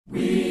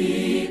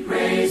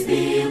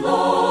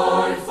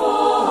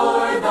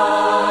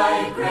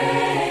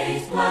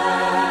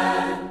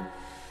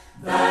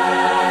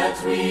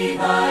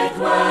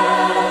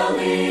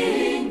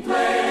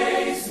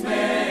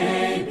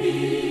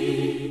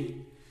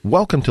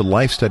Welcome to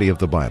Life Study of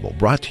the Bible,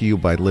 brought to you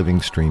by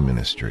Living Stream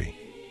Ministry.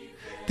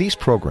 These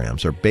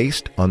programs are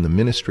based on the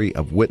ministry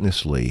of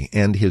Witness Lee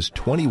and his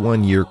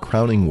 21-year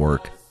crowning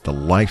work, The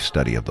Life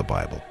Study of the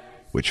Bible,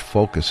 which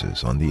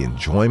focuses on the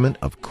enjoyment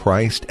of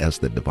Christ as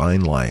the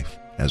divine life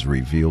as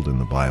revealed in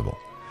the Bible.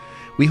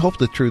 We hope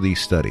that through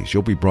these studies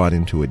you'll be brought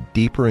into a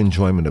deeper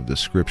enjoyment of the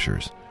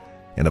Scriptures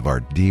and of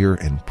our dear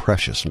and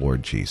precious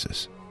Lord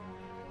Jesus.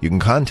 You can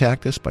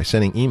contact us by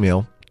sending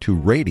email to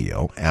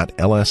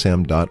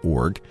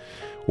radio@lsm.org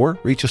or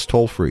reach us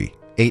toll-free,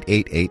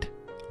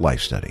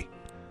 888-LIFE-STUDY.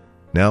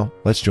 Now,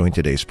 let's join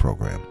today's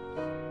program.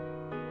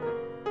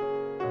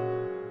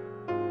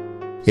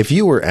 If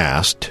you were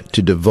asked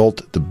to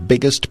divulge the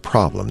biggest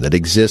problem that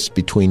exists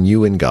between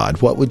you and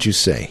God, what would you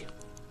say?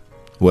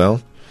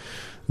 Well,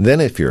 then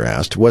if you're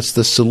asked, what's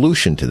the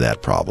solution to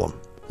that problem,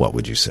 what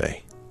would you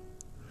say?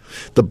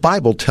 The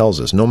Bible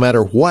tells us no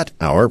matter what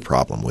our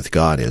problem with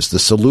God is, the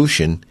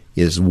solution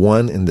is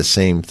one and the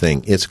same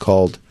thing. It's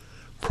called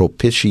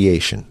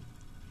propitiation.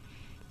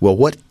 Well,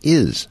 what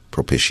is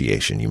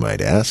propitiation, you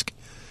might ask?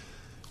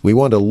 We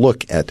want to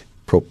look at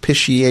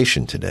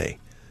propitiation today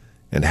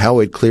and how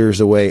it clears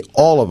away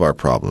all of our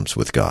problems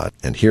with God.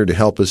 And here to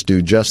help us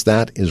do just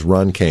that is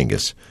Ron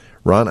Kangas.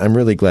 Ron, I'm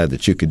really glad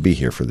that you could be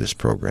here for this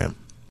program.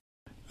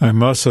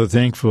 I'm also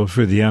thankful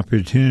for the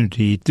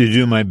opportunity to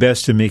do my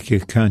best to make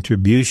a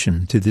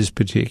contribution to this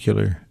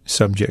particular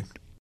subject.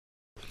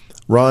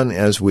 Ron,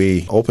 as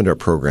we opened our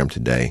program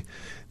today,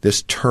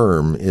 this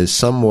term is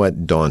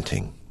somewhat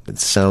daunting. It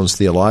sounds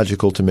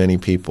theological to many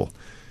people,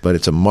 but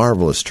it's a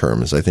marvelous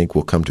term, as I think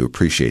we'll come to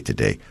appreciate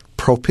today.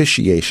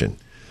 Propitiation.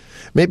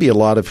 Maybe a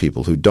lot of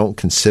people who don't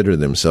consider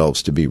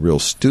themselves to be real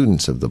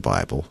students of the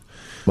Bible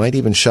might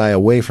even shy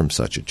away from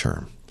such a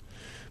term.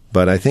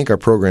 But I think our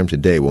program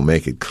today will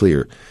make it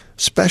clear,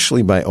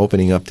 especially by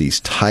opening up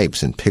these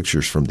types and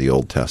pictures from the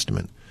Old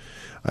Testament.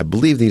 I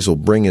believe these will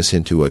bring us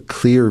into a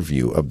clear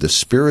view of the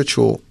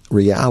spiritual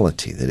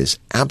reality that is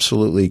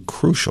absolutely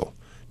crucial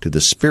to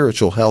the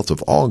spiritual health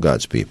of all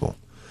God's people.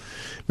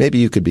 Maybe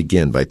you could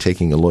begin by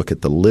taking a look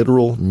at the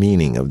literal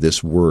meaning of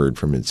this word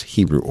from its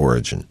Hebrew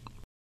origin.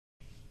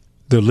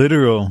 The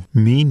literal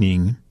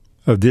meaning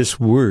of this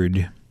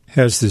word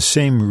has the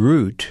same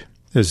root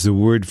as the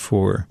word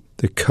for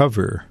the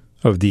cover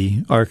of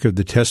the Ark of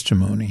the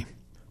Testimony.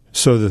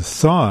 So the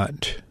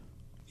thought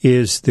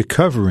is the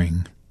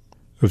covering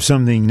of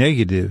something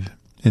negative,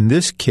 in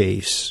this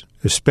case,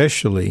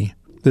 especially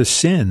the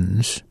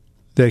sins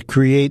that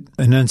create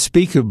an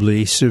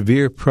unspeakably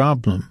severe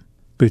problem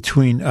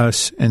between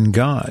us and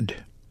God.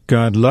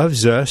 God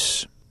loves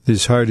us,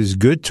 His heart is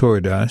good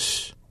toward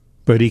us,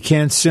 but He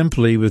can't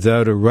simply,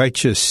 without a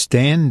righteous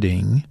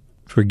standing,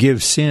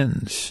 forgive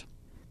sins.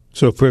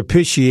 So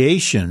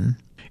propitiation,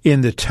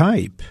 in the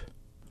type,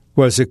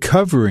 was a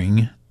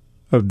covering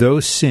of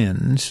those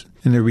sins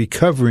and a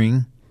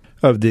recovering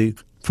of the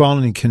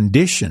fallen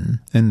condition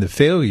and the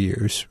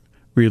failures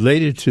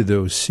related to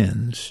those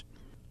sins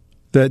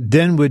that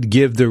then would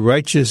give the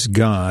righteous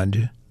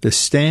God the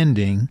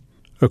standing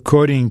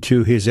according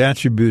to His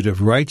attribute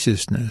of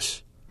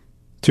righteousness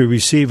to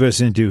receive us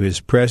into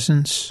His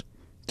presence,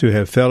 to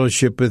have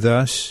fellowship with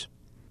us,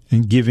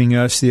 and giving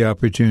us the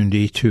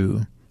opportunity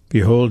to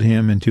behold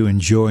Him and to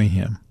enjoy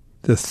Him.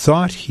 The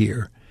thought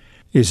here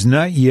is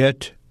not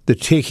yet the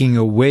taking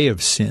away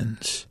of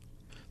sins.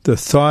 The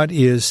thought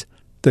is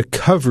the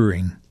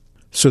covering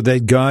so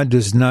that God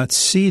does not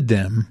see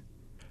them.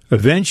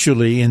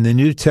 Eventually, in the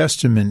New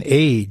Testament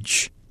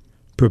age,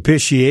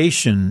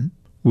 propitiation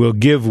will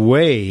give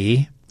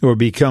way, or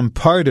become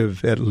part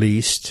of, at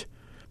least,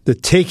 the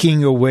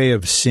taking away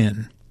of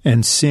sin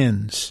and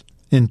sins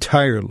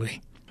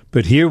entirely.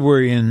 But here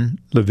we're in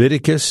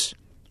Leviticus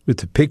with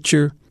the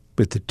picture,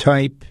 with the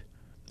type,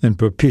 and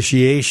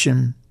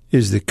propitiation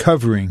is the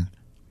covering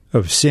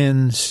of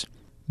sins,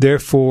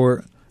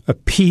 therefore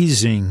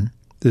appeasing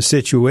the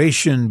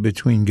situation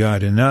between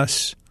God and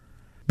us,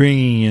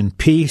 bringing in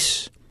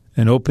peace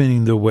and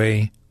opening the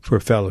way for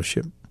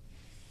fellowship.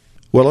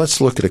 Well,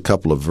 let's look at a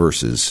couple of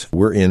verses.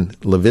 We're in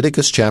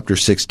Leviticus chapter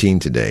 16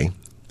 today,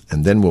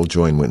 and then we'll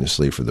join Witness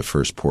Lee for the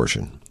first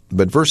portion.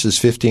 But verses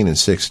 15 and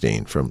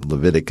 16 from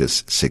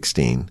Leviticus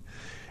 16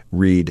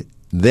 read,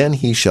 "Then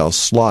he shall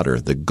slaughter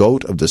the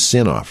goat of the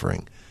sin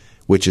offering,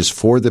 which is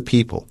for the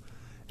people,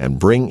 and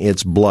bring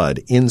its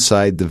blood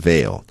inside the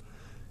veil,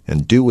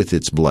 and do with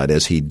its blood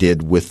as he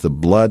did with the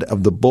blood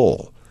of the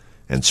bull,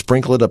 and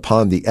sprinkle it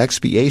upon the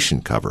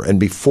expiation cover, and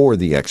before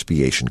the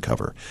expiation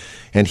cover.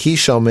 And he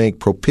shall make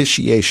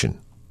propitiation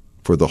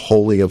for the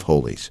Holy of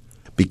Holies,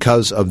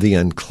 because of the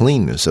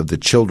uncleanness of the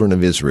children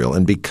of Israel,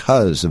 and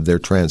because of their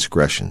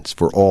transgressions,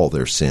 for all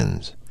their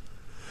sins.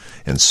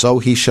 And so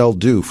he shall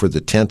do for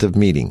the tent of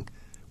meeting,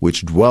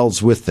 which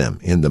dwells with them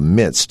in the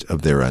midst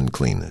of their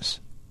uncleanness."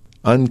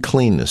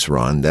 Uncleanness,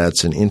 Ron,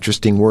 that's an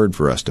interesting word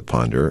for us to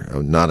ponder,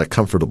 not a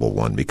comfortable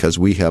one, because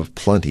we have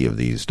plenty of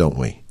these, don't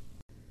we?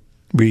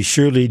 We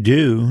surely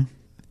do.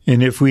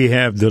 And if we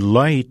have the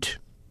light,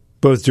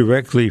 both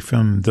directly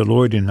from the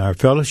Lord in our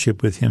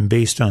fellowship with Him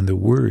based on the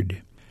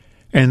Word,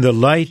 and the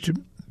light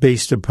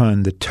based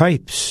upon the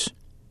types,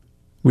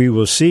 we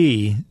will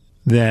see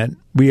that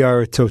we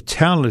are a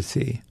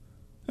totality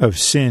of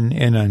sin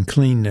and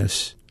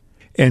uncleanness,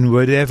 and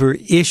whatever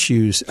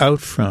issues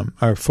out from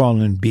our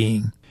fallen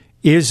being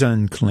is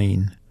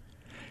unclean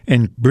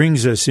and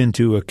brings us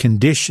into a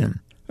condition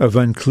of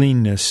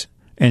uncleanness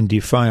and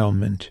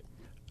defilement,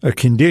 a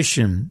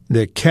condition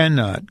that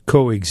cannot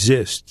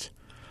coexist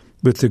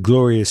with the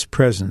glorious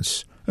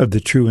presence of the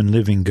true and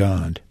living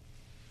God.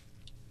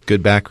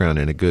 Good background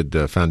and a good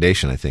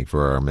foundation, I think,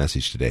 for our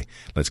message today.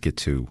 Let's get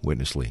to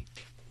Witness Lee.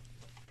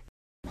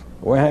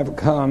 We have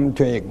come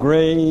to a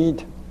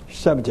great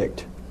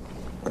subject.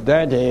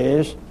 That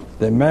is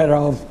the matter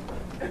of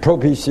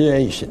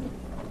propitiation.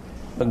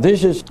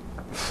 This is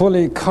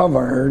fully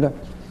covered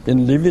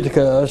in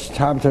Leviticus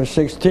chapter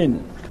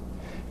 16.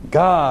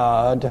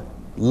 God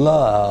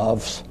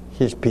loves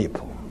His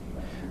people.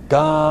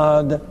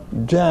 God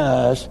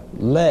just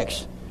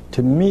likes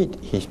to meet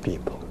His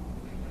people.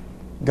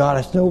 God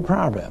has no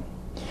problem.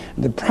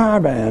 The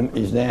problem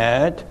is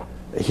that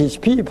His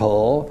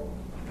people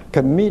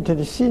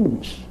committed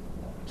sins.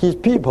 His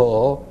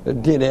people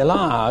did a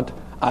lot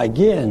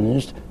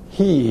against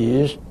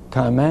His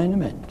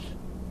commandments.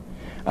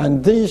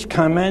 And these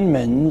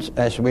commandments,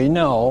 as we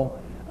know,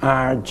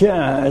 are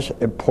just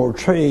a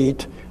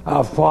portrait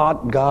of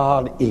what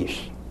God is.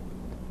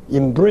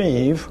 In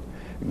brief,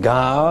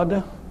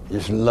 God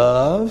is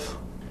love,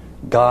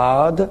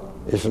 God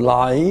is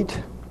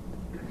light,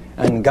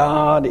 and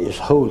God is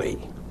holy,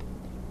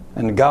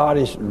 and God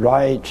is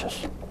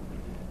righteous.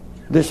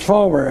 These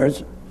four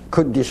words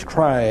could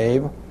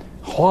describe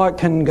what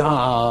kind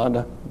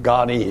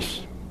God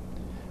is.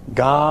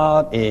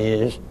 God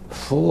is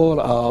full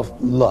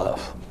of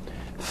love,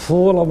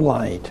 full of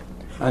light,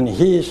 and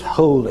He is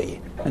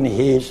holy, and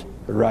He is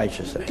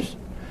righteousness.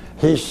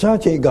 He is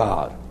such a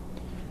God.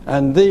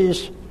 And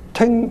these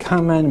 10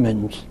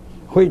 commandments,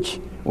 which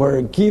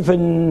were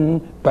given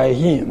by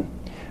Him,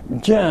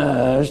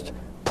 just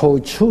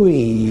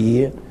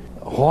portray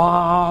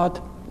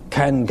what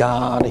kind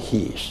God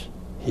is.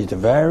 He's the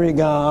very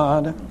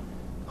God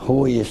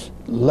who is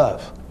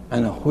love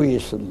and who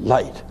is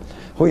light,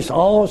 who is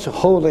also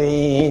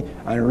holy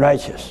and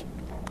righteous.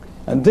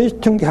 And these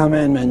 10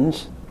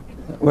 commandments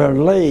were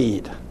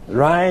laid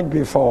right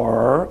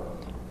before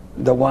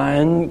the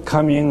one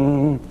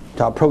coming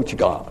to approach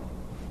God.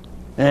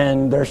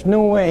 And there's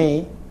no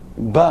way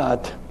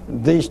but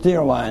this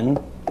dear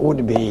one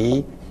would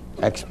be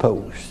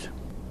exposed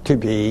to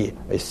be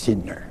a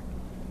sinner.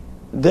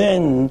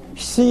 Then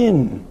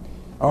sin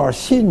or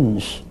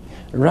sins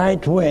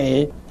right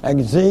way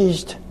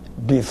exist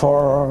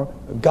before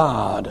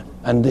God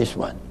and this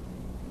one.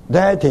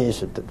 That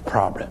is the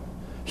problem.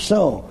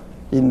 So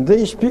in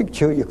this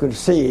picture you could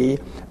see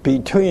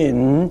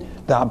between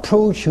the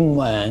approaching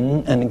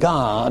one and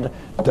God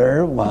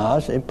there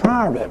was a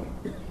problem.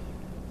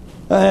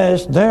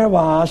 As there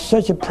was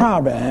such a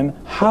problem,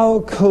 how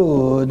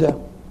could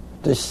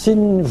the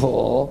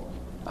sinful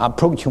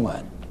approaching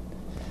one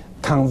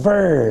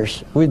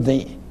converse with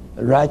the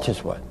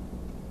righteous one,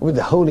 with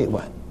the holy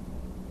one?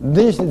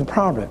 This is the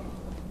problem.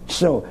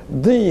 So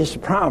this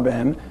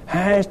problem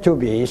has to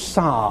be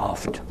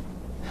solved.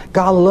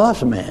 God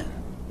loves man,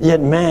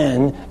 yet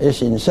man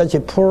is in such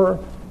a poor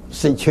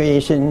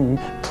situation,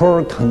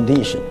 poor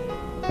condition.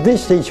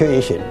 This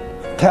situation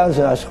tells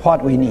us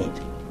what we need: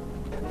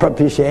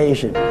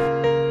 propitiation.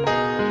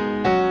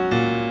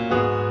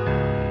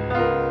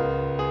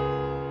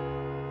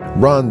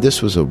 Ron,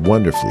 this was a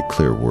wonderfully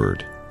clear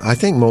word. I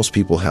think most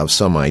people have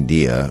some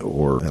idea,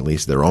 or at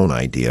least their own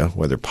idea,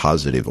 whether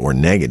positive or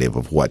negative,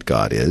 of what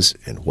God is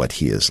and what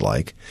He is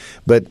like.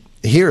 But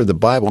here the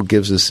Bible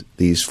gives us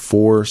these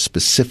 4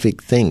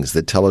 specific things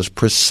that tell us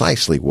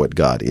precisely what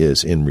God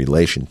is in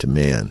relation to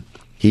man.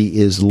 He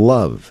is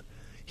love.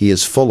 He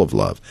is full of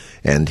love.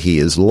 And He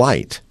is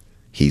light.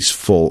 He's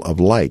full of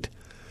light.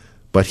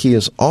 But He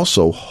is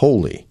also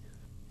holy.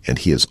 And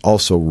He is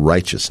also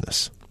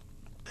righteousness.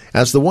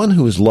 As the one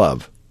who is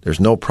love, there's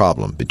no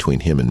problem between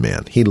Him and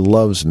man. He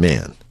loves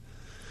man.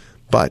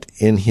 But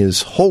in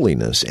His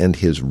holiness and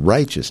His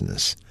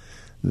righteousness,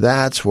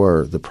 that's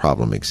where the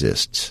problem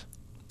exists.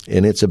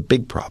 And it's a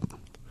big problem.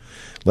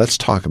 Let's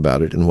talk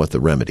about it and what the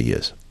remedy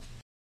is.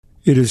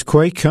 It is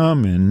quite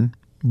common,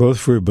 both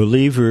for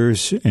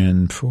believers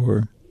and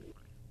for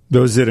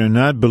those that are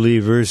not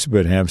believers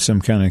but have some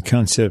kind of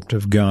concept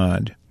of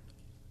God,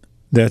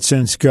 that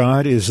since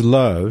God is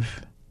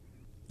love,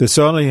 that's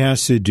all He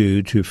has to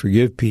do to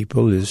forgive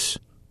people is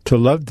to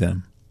love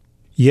them.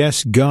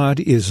 Yes, God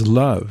is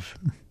love.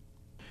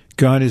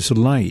 God is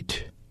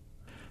light.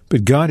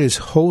 But God is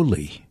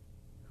holy.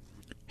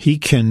 He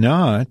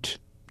cannot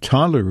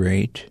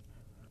tolerate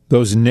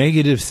those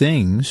negative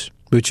things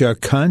which are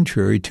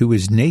contrary to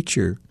His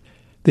nature.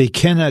 They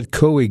cannot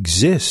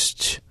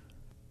coexist.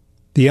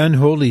 The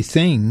unholy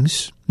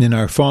things in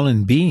our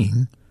fallen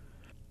being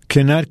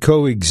cannot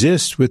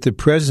coexist with the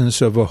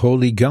presence of a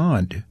holy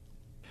God.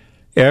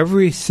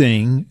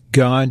 Everything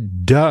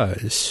God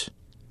does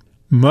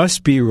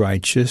must be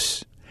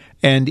righteous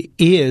and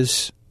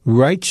is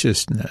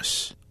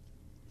righteousness.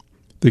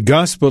 The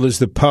gospel is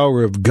the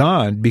power of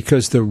God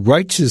because the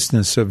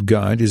righteousness of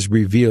God is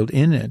revealed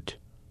in it.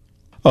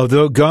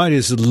 Although God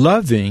is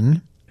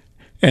loving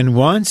and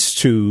wants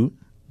to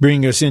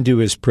bring us into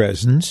His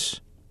presence,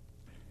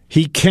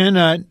 He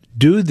cannot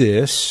do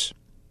this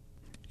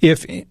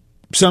if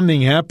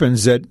something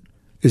happens that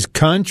is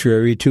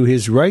contrary to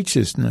His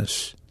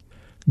righteousness.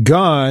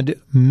 God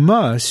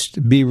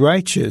must be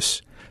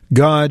righteous.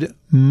 God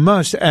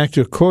must act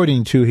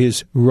according to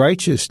His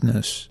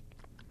righteousness.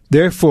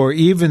 Therefore,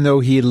 even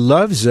though He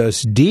loves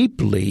us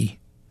deeply,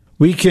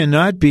 we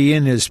cannot be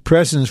in His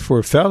presence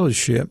for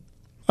fellowship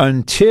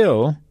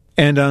until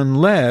and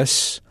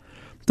unless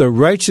the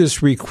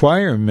righteous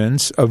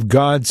requirements of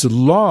God's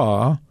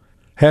law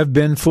have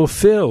been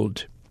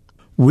fulfilled.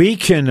 We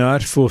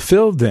cannot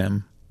fulfill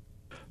them.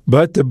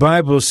 But the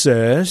Bible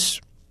says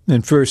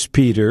in 1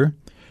 Peter,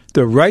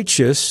 the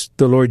righteous,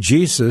 the Lord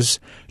Jesus,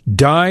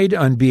 died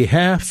on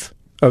behalf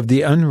of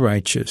the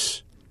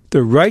unrighteous.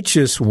 The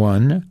righteous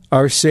one,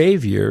 our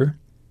Savior,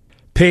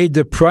 paid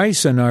the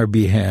price on our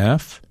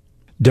behalf,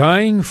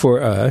 dying for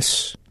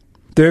us,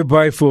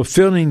 thereby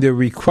fulfilling the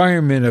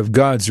requirement of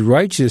God's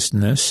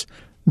righteousness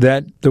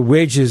that the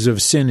wages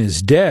of sin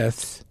is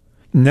death.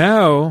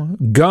 Now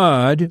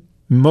God,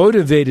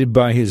 motivated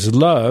by His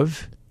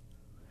love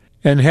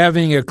and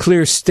having a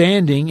clear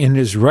standing in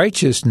His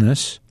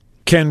righteousness,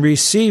 can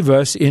receive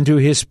us into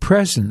His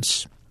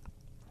presence.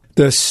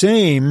 The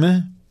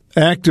same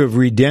act of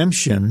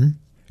redemption,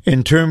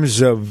 in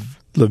terms of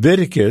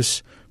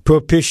Leviticus,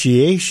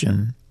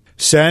 propitiation,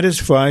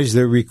 satisfies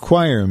the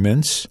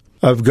requirements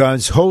of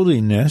God's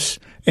holiness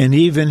and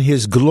even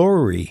His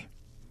glory.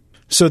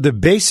 So the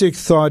basic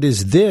thought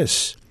is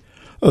this: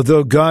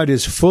 although God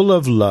is full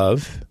of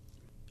love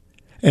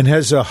and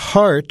has a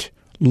heart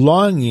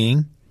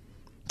longing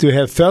to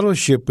have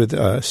fellowship with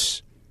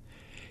us,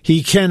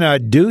 He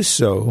cannot do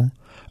so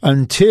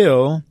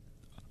until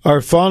our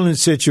fallen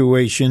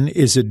situation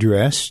is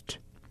addressed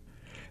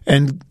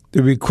and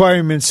the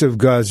requirements of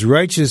God's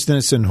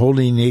righteousness and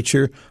holy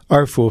nature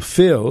are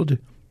fulfilled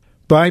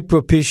by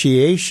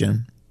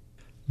propitiation.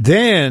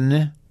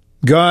 Then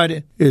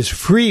God is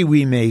free,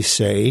 we may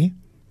say,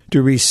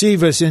 to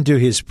receive us into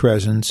His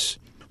presence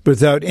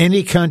without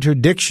any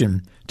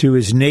contradiction to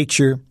His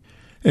nature,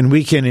 and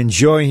we can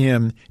enjoy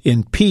Him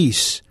in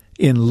peace,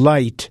 in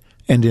light,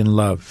 and in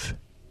love.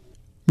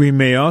 We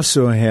may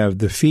also have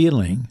the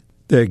feeling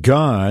that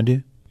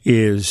God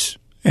is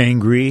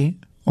angry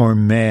or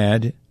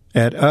mad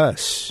at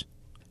us.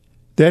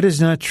 That is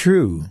not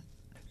true.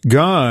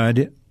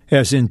 God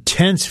has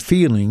intense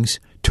feelings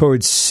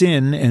towards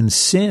sin and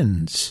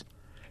sins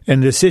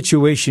and the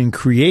situation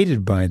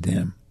created by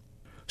them.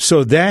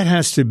 So that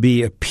has to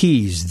be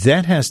appeased.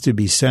 That has to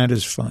be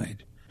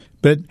satisfied.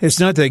 But it's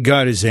not that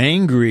God is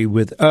angry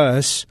with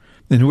us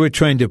and we're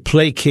trying to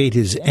placate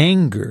His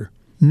anger.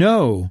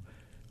 No,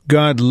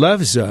 God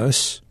loves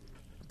us,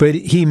 but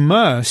He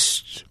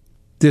must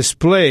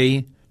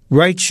display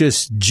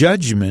righteous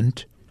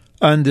judgment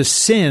on the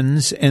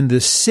sins and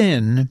the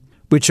sin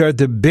which are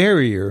the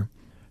barrier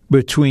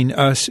between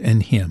us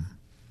and Him.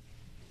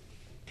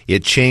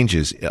 It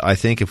changes, I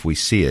think, if we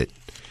see it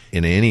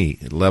in any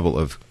level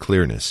of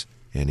clearness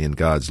and in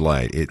God's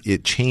light.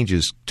 It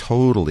changes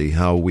totally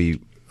how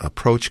we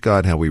approach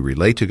God, how we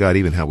relate to God,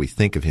 even how we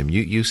think of Him.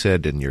 You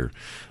said in your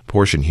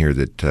portion here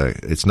that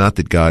it's not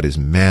that God is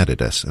mad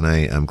at us, and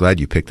I'm glad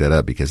you picked that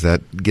up because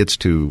that gets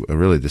to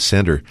really the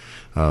center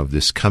of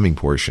this coming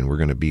portion. We're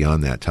going to be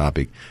on that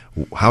topic.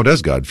 How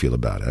does God feel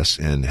about us,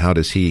 and how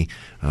does He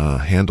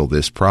handle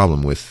this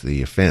problem with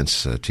the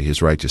offense to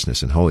His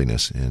righteousness and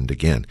holiness? And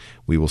again,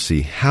 we will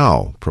see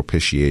how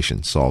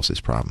propitiation solves this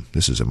problem.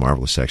 This is a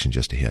marvelous section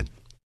just ahead.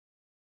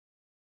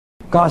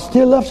 God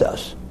still loves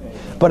us,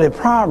 but a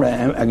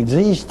problem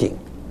existing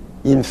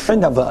in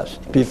front of us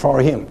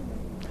before Him.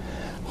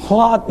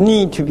 What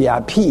needs to be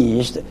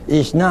appeased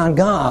is not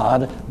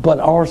God, but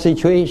our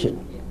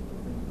situation,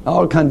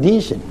 our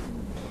condition.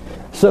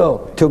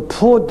 So to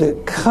put the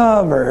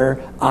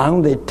cover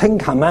on the Ten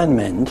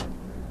Commandments,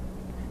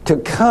 to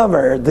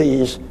cover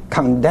these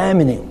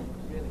condemning,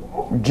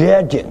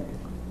 judging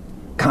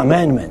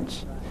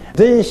commandments,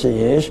 this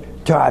is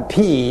to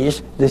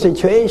appease the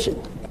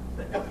situation.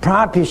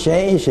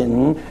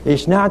 Propitiation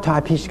is not to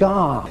appease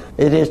God.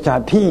 It is to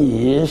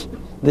appease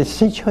the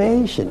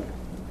situation.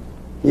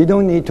 You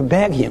don't need to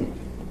beg Him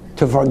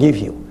to forgive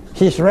you.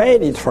 He's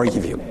ready to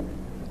forgive you.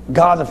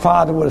 God the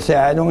Father will say,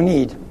 I don't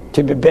need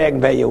to be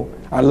begged by you.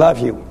 I love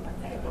you.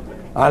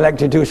 I like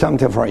to do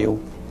something for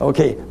you.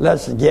 Okay,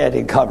 let's get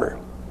a cover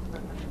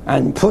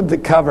and put the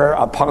cover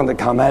upon the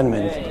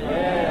commandments.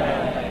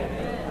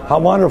 Amen. How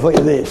wonderful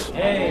is this?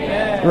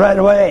 Amen. Right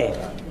away,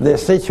 the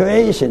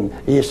situation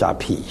is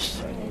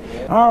appeased.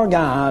 Our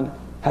God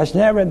has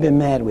never been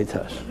mad with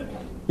us.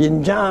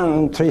 In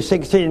John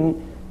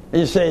 3:16,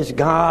 it says,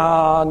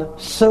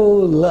 God so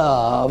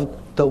loved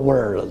the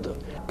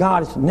world.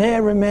 God is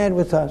never mad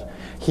with us.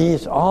 He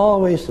is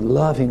always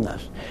loving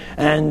us.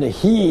 And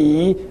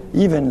He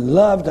even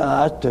loved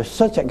us to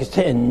such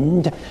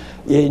extent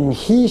in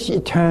His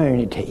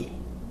eternity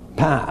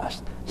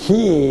past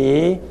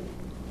He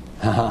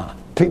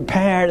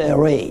prepared a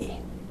way.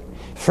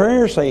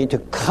 Firstly, to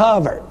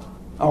cover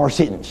our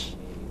sins.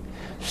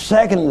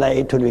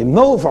 Secondly, to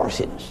remove our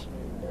sins.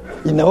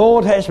 In the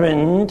Old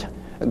Testament,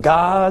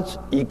 God's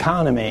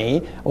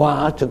economy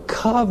was to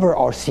cover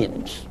our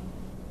sins.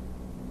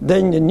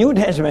 Then in the New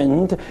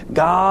Testament,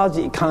 God's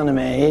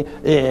economy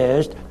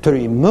is to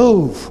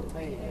remove,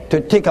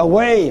 to take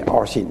away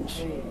our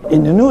sins.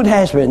 In the New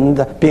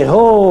Testament,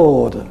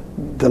 behold,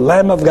 the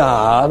Lamb of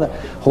God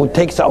who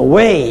takes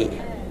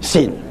away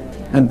sin.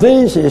 And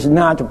this is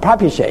not to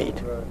propitiate.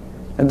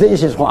 And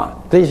this is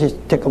what? This is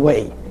take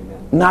away,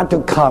 not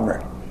to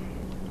cover.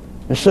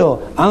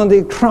 So on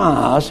the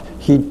cross,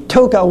 He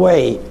took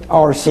away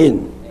our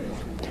sin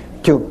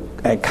to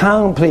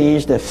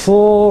accomplish the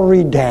full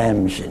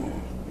redemption.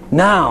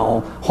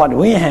 Now, what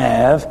we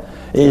have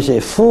is a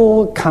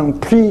full,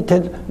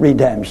 completed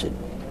redemption.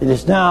 It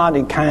is not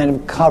a kind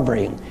of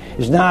covering.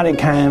 It's not a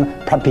kind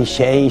of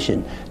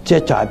propitiation,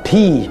 just to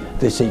appease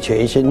the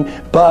situation,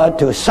 but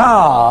to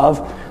solve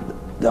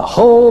the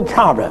whole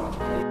problem.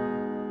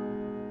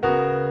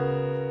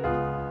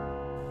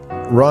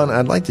 Ron,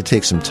 I'd like to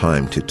take some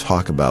time to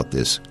talk about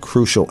this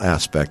crucial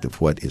aspect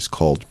of what is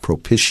called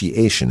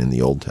propitiation in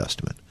the Old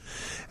Testament,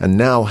 and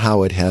now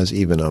how it has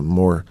even a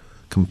more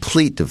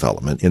complete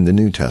development in the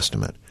New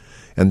Testament.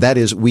 And that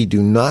is, we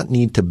do not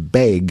need to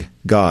beg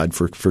God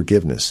for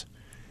forgiveness.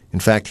 In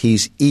fact,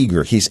 He's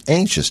eager, He's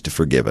anxious to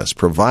forgive us,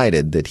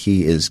 provided that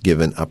He is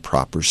given a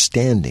proper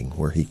standing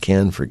where He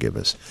can forgive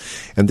us.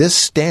 And this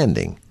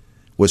standing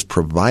was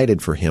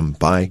provided for Him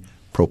by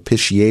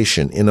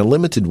propitiation in a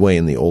limited way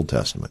in the Old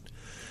Testament.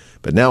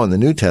 But now in the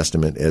New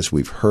Testament, as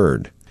we've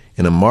heard,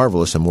 in a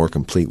marvelous and more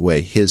complete way,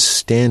 His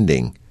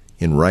standing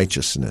in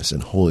righteousness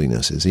and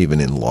holiness is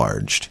even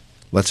enlarged.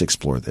 Let's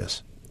explore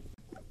this.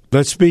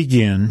 Let's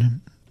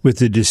begin with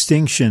the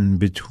distinction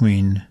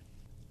between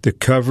the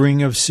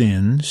covering of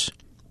sins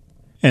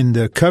and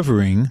the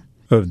covering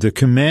of the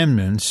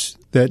commandments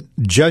that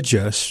judge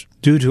us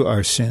due to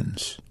our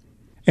sins,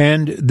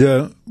 and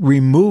the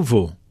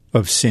removal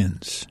of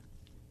sins.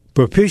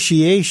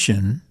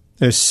 Propitiation,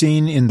 as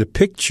seen in the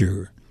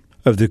picture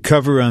of the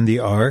cover on the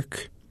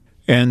ark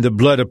and the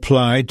blood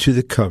applied to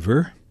the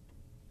cover,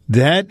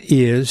 that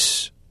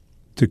is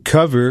to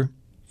cover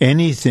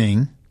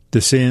anything,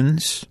 the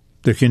sins,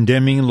 the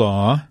condemning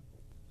law,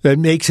 that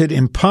makes it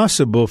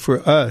impossible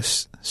for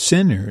us,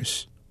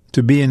 sinners,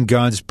 to be in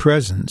God's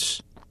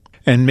presence,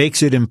 and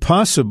makes it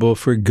impossible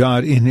for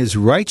God in His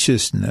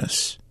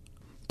righteousness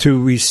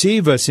to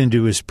receive us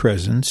into His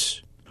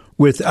presence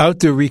without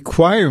the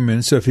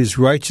requirements of His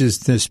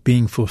righteousness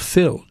being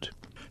fulfilled.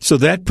 So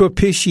that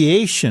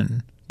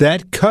propitiation,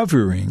 that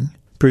covering,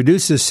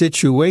 produces a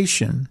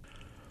situation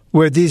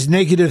where these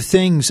negative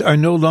things are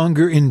no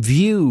longer in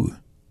view.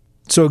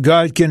 So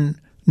God can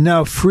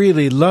now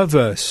freely love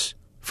us,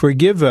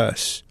 forgive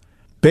us,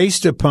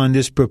 based upon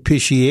this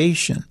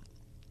propitiation.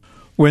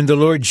 When the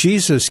Lord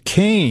Jesus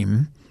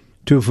came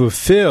to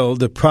fulfill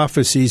the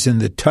prophecies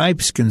and the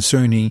types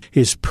concerning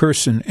His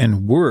person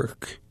and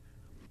work,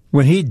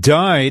 when He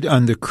died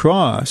on the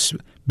cross,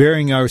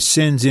 bearing our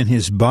sins in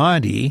His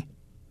body,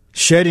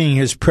 shedding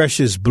His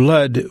precious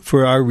blood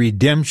for our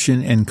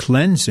redemption and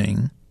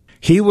cleansing,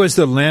 He was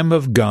the Lamb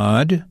of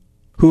God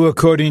who,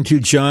 according to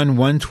John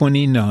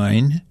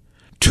 1:29,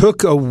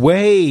 took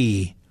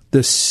away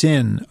the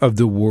sin of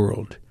the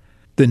world,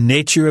 the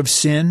nature of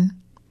sin,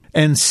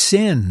 and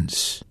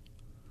sins.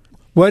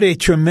 What a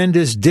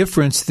tremendous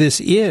difference this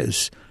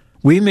is.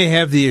 We may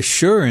have the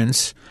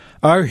assurance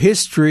our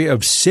history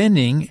of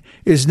sinning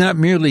is not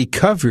merely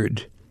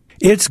covered,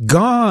 it's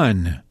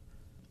gone,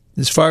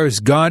 as far as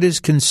God is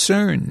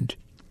concerned.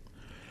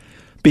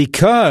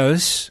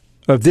 Because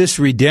of this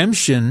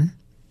redemption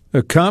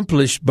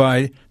accomplished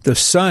by the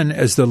Son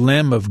as the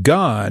Lamb of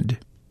God,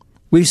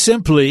 we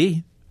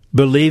simply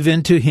believe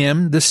into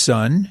Him, the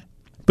Son,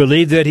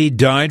 believe that He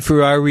died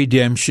for our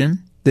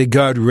redemption, that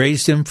God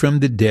raised Him from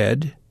the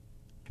dead,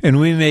 and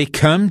we may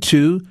come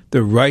to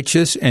the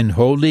righteous and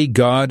holy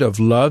God of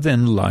love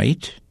and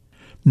light,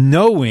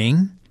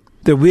 knowing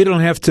that we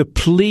don't have to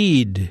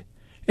plead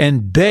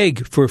and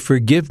beg for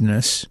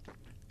forgiveness.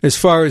 As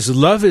far as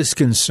love is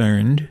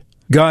concerned,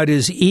 God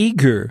is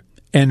eager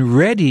and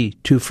ready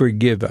to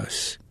forgive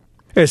us.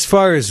 As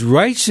far as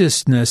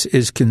righteousness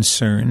is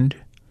concerned,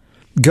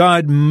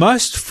 God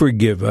must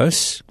forgive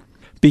us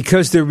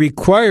because the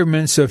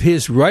requirements of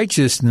His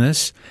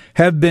righteousness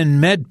have been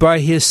met by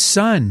His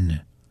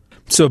Son.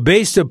 So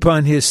based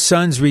upon His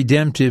Son's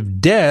redemptive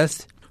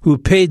death, who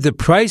paid the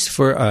price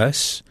for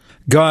us,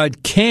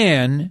 God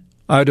can,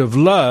 out of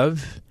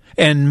love,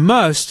 and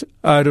must,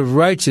 out of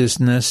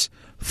righteousness,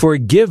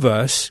 forgive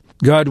us.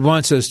 God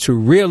wants us to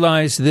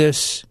realize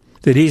this,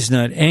 that He's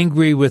not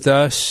angry with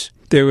us.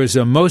 There was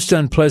a most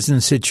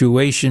unpleasant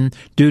situation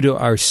due to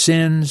our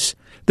sins.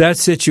 That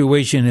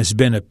situation has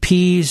been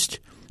appeased.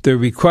 The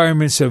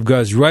requirements of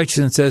God's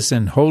righteousness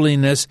and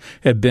holiness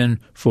have been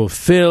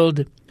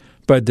fulfilled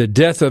by the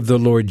death of the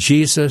Lord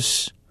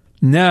Jesus.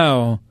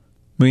 Now,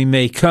 we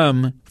may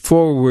come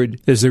forward,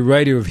 as the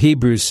writer of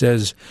Hebrews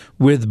says,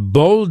 with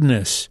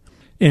boldness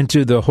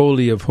into the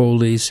Holy of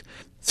Holies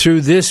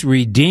through this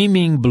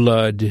redeeming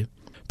blood,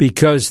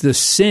 because the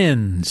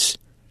sins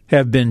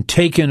have been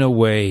taken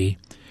away,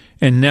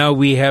 and now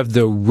we have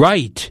the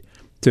right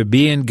to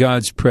be in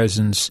God's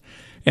presence,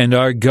 and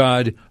our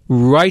God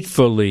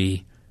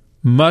rightfully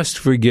must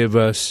forgive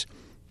us,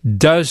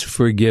 does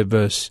forgive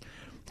us,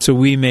 so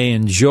we may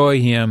enjoy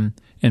Him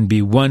and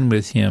be one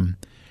with Him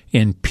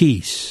in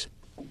peace.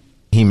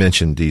 He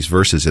mentioned these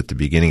verses at the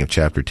beginning of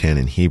chapter 10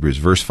 in Hebrews.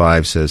 Verse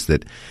 5 says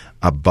that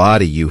a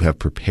body you have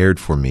prepared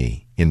for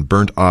me, in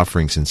burnt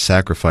offerings and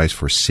sacrifice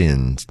for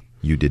sins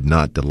you did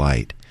not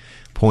delight,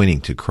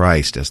 pointing to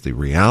Christ as the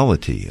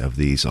reality of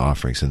these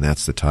offerings, and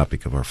that's the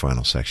topic of our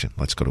final section.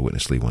 Let's go to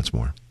Witness Lee once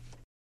more.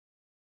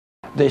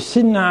 The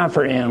sin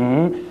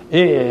offering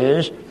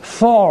is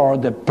for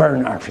the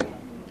burnt offering.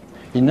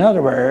 In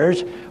other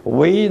words,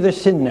 we the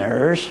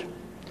sinners,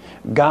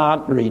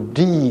 God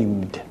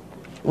redeemed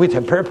with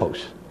a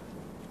purpose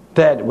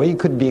that we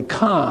could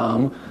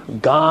become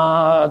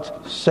God's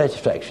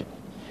satisfaction,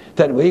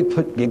 that we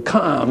could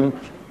become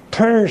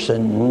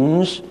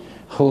persons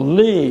who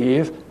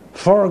live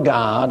for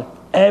God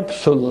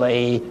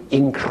absolutely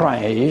in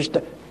Christ,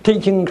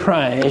 taking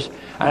Christ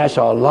as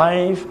our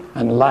life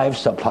and life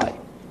supply.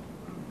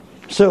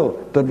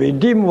 So the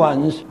redeemed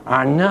ones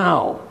are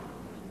now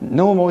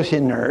no more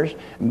sinners,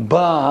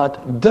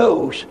 but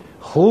those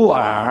who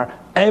are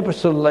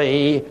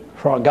absolutely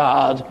for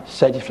God's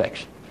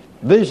satisfaction.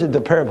 This is the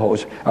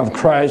purpose of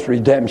Christ's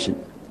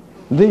redemption.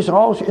 This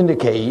also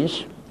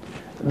indicates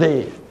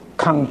the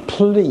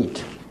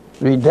complete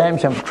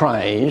redemption of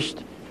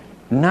Christ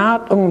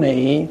not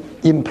only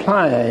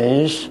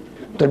implies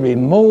the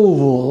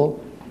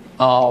removal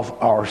of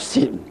our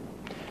sin,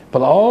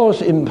 but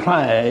also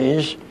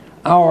implies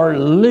our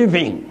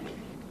living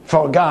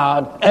for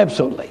God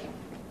absolutely.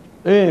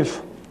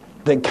 If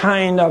the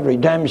kind of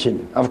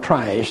redemption of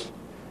Christ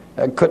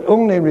could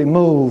only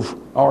remove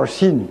our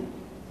sin,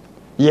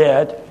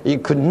 yet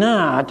it could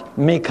not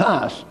make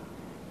us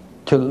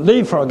to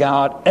live for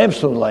God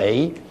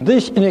absolutely,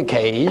 this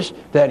indicates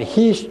that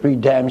His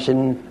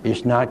redemption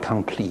is not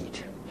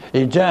complete.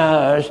 It's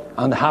just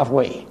on the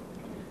halfway.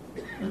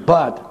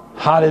 But,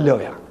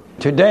 hallelujah,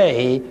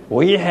 today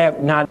we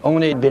have not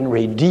only been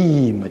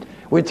redeemed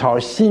with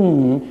our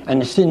sin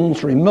and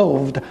sins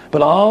removed,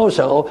 but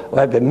also we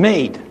have been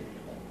made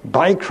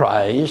by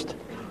Christ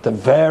the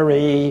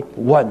very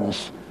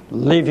ones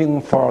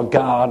living for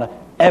God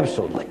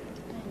absolutely,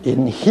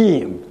 in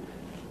Him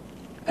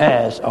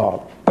as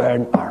our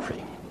burnt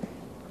offering.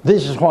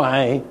 This is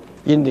why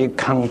in the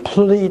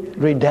complete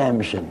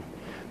redemption,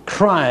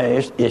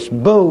 Christ is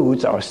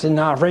both our sin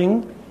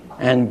offering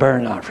and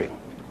burnt offering.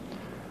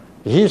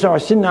 He's our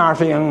sin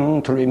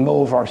offering to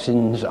remove our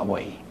sins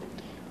away.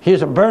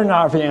 He's a burnt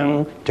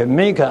offering to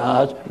make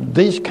us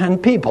this kind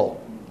of people,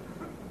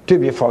 to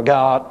be for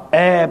God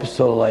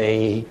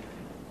absolutely,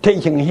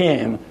 taking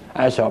Him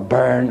as our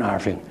burnt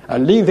offering,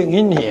 living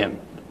in Him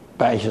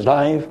by His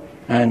life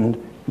and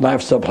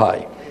life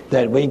supply,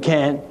 that we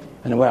can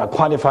and we are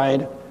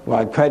qualified, we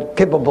are quite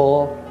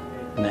capable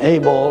and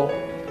able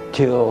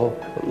to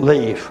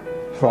live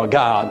for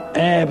God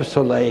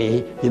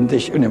absolutely in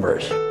this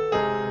universe.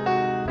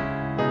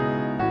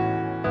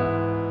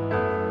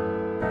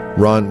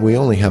 Ron, we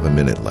only have a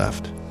minute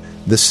left.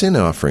 The sin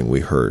offering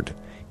we heard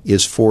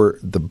is for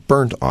the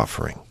burnt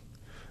offering.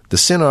 The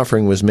sin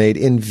offering was made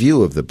in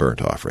view of the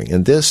burnt offering,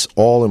 and this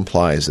all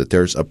implies that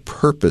there's a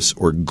purpose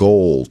or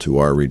goal to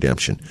our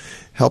redemption.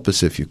 Help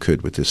us, if you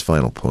could, with this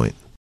final point.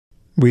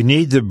 We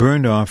need the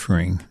burnt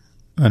offering,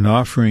 an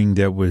offering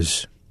that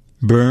was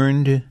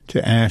burned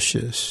to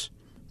ashes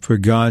for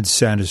God's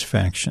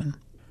satisfaction.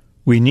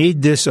 We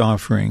need this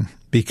offering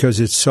because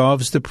it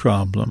solves the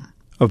problem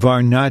of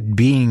our not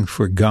being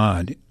for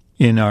God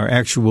in our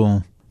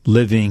actual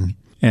living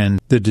and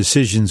the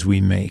decisions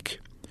we make.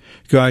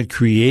 God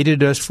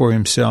created us for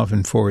Himself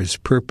and for His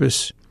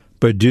purpose,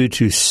 but due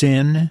to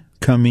sin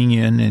coming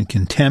in and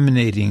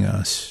contaminating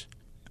us,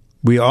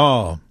 we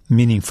all,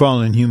 meaning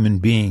fallen human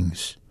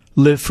beings,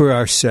 live for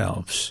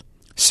ourselves.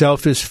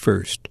 Self is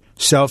first.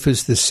 Self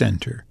is the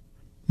center,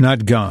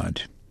 not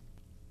God.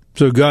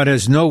 So God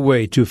has no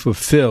way to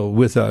fulfill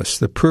with us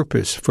the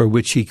purpose for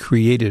which He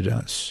created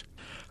us.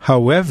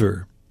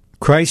 However,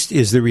 Christ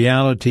is the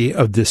reality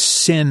of the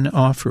sin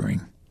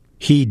offering.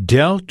 He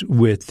dealt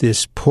with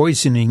this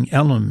poisoning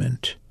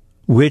element,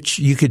 which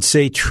you could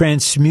say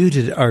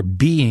transmuted our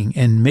being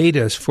and made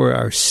us for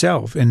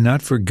ourselves and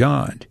not for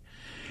God.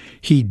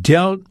 He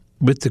dealt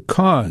with the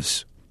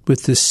cause,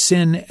 with the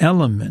sin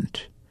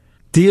element,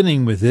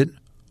 dealing with it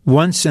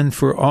once and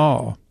for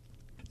all.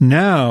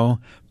 Now,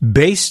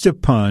 based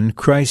upon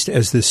Christ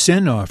as the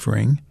sin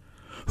offering,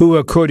 who,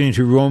 according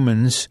to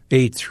Romans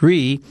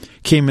 8:3,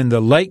 came in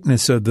the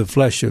likeness of the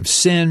flesh of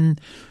sin,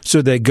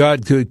 so that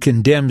God could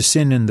condemn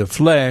sin in the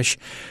flesh,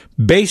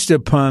 based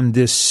upon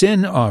this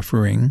sin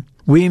offering,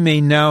 we may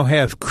now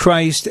have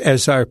Christ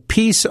as our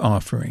peace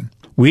offering.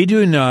 We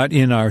do not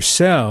in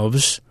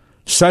ourselves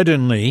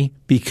suddenly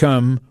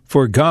become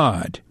for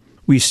God.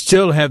 We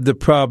still have the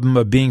problem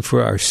of being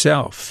for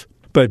ourselves.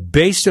 But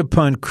based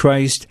upon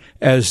Christ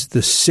as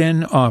the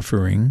sin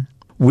offering,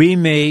 we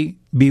may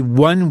be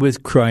one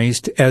with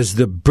Christ as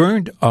the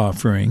burnt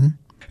offering,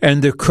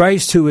 and the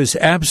Christ who is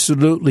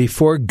absolutely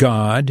for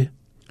God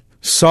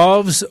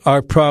solves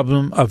our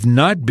problem of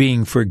not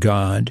being for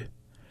God.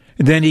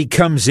 Then he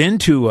comes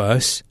into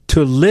us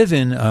to live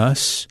in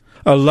us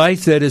a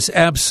life that is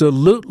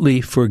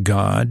absolutely for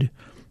God.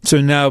 So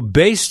now,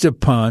 based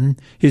upon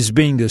his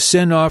being the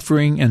sin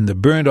offering and the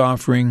burnt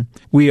offering,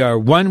 we are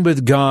one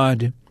with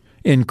God.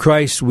 In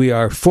Christ we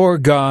are for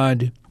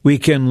God. We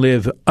can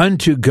live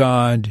unto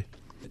God.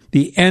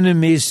 The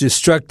enemy's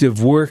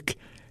destructive work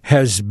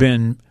has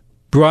been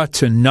brought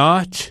to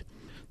naught.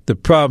 The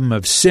problem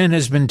of sin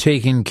has been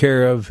taken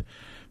care of.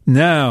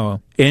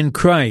 Now, in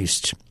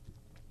Christ,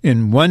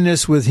 in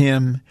oneness with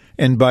him,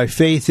 and by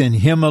faith in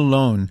him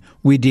alone,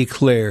 we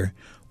declare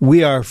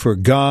we are for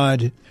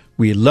God,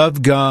 we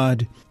love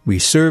God, we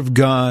serve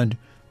God,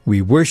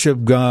 we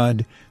worship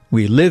God,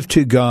 we live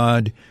to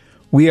God.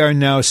 We are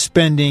now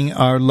spending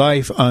our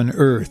life on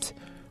earth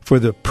for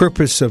the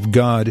purpose of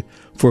God,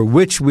 for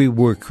which we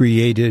were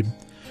created,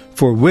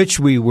 for which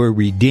we were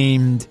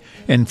redeemed,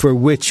 and for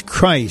which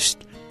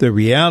Christ, the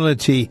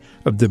reality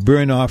of the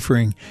burnt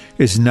offering,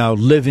 is now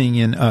living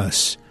in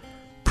us.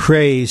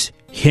 Praise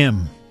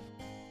him.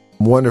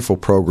 Wonderful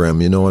program.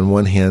 You know, on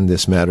one hand,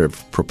 this matter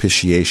of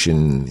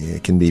propitiation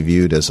can be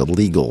viewed as a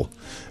legal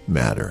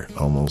matter,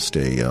 almost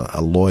a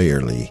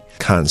lawyerly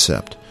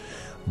concept.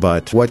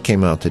 But what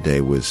came out today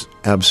was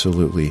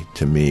absolutely,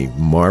 to me,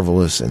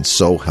 marvelous and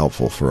so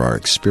helpful for our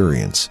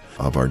experience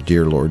of our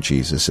dear Lord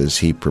Jesus as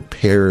he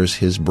prepares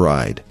his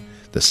bride,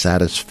 the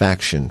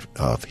satisfaction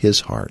of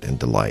his heart and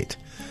delight.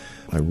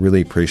 I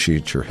really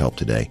appreciate your help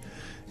today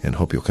and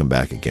hope you'll come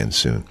back again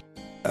soon.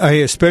 I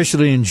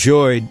especially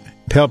enjoyed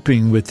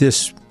helping with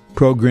this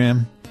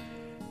program,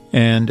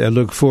 and I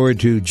look forward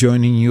to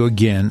joining you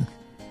again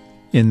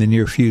in the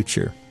near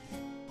future.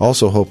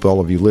 Also hope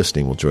all of you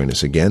listening will join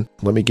us again.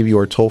 Let me give you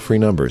our toll-free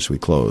number as we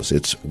close.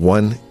 It's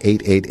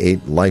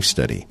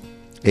 1-888-LIFE-STUDY,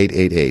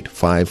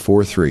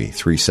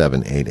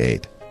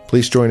 888-543-3788.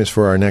 Please join us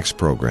for our next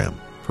program.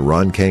 For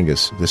Ron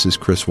Kangas, this is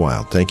Chris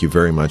Wilde. Thank you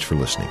very much for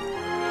listening.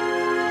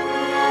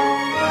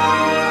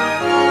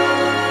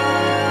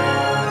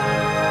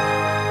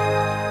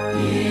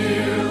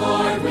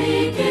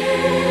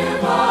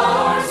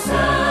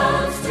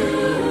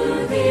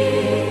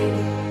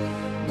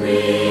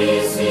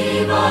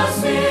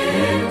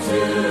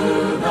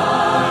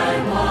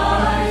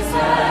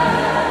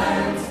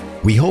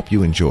 We hope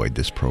you enjoyed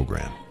this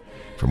program.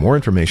 For more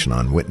information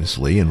on Witness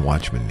Lee and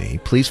Watchman Nee,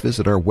 please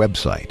visit our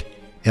website,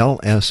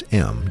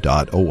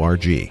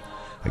 lsm.org.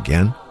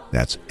 Again,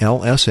 that's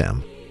lsm.org.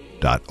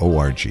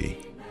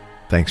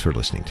 Thanks for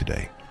listening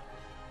today.